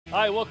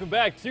Hi, welcome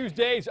back.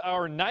 Tuesdays,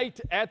 our night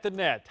at the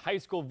net. High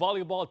school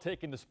volleyball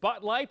taking the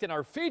spotlight, and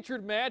our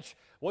featured match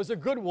was a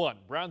good one.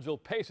 Brownsville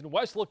Pace and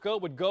Weslaco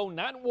would go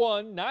not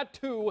one, not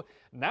two,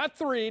 not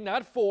three,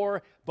 not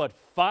four, but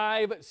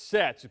 5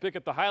 sets. You pick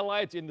up the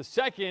highlights in the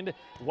second.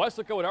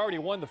 Weslaco had already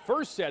won the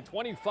first set,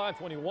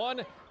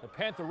 25-21. The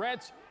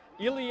Pantherettes,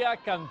 Ilya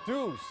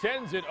Cantu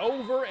sends it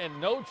over, and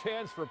no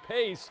chance for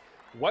Pace.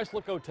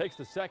 Weslaco takes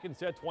the second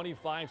set,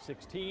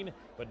 25-16,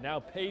 but now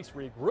Pace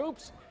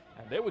regroups.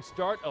 And they would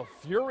start a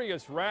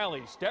furious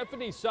rally.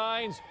 Stephanie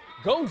Signs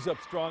goes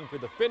up strong for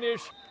the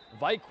finish.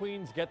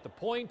 Vikings get the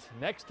point.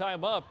 Next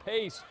time up,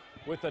 Pace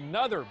with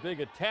another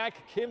big attack.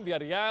 Kim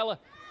Villarreal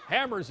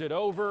hammers it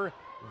over.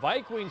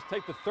 Vikings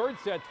take the third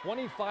set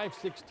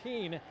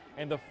 25-16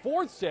 and the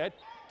fourth set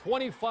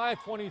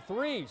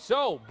 25-23.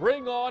 So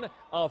bring on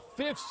a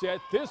fifth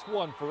set. This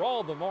one for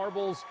all the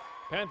marbles.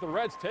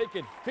 Pantherettes take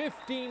it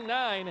 15-9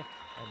 and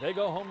they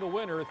go home the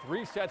winner.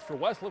 3 sets for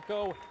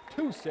Weslaco,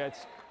 2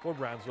 sets for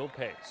Brownsville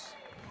Pace.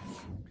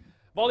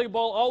 Volleyball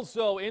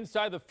also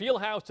inside the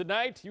Fieldhouse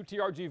tonight.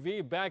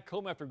 UTRGV back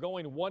home after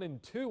going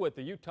 1-2 at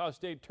the Utah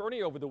State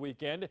Tourney over the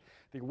weekend.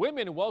 The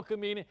women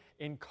welcoming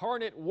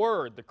Incarnate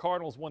Word. The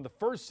Cardinals won the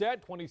first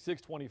set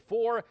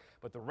 26-24,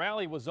 but the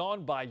rally was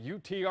on by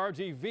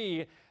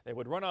UTRGV. They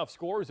would run off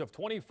scores of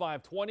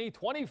 25-20,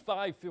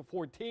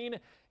 25-14,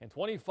 and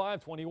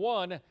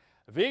 25-21.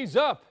 V's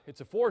up.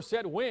 It's a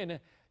 4-set win.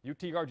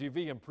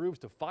 UTRGV improves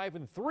to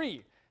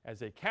 5-3 as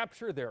they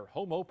capture their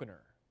home opener.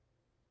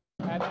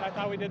 And then I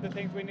thought we did the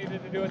things we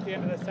needed to do at the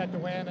end of the set to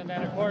win. And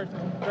then, of course,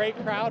 great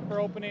crowd for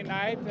opening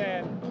night,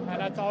 and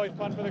that's always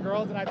fun for the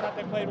girls. And I thought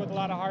they played with a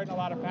lot of heart and a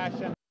lot of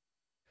passion.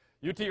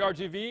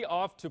 UTRGV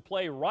off to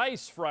play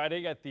Rice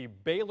Friday at the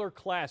Baylor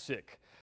Classic.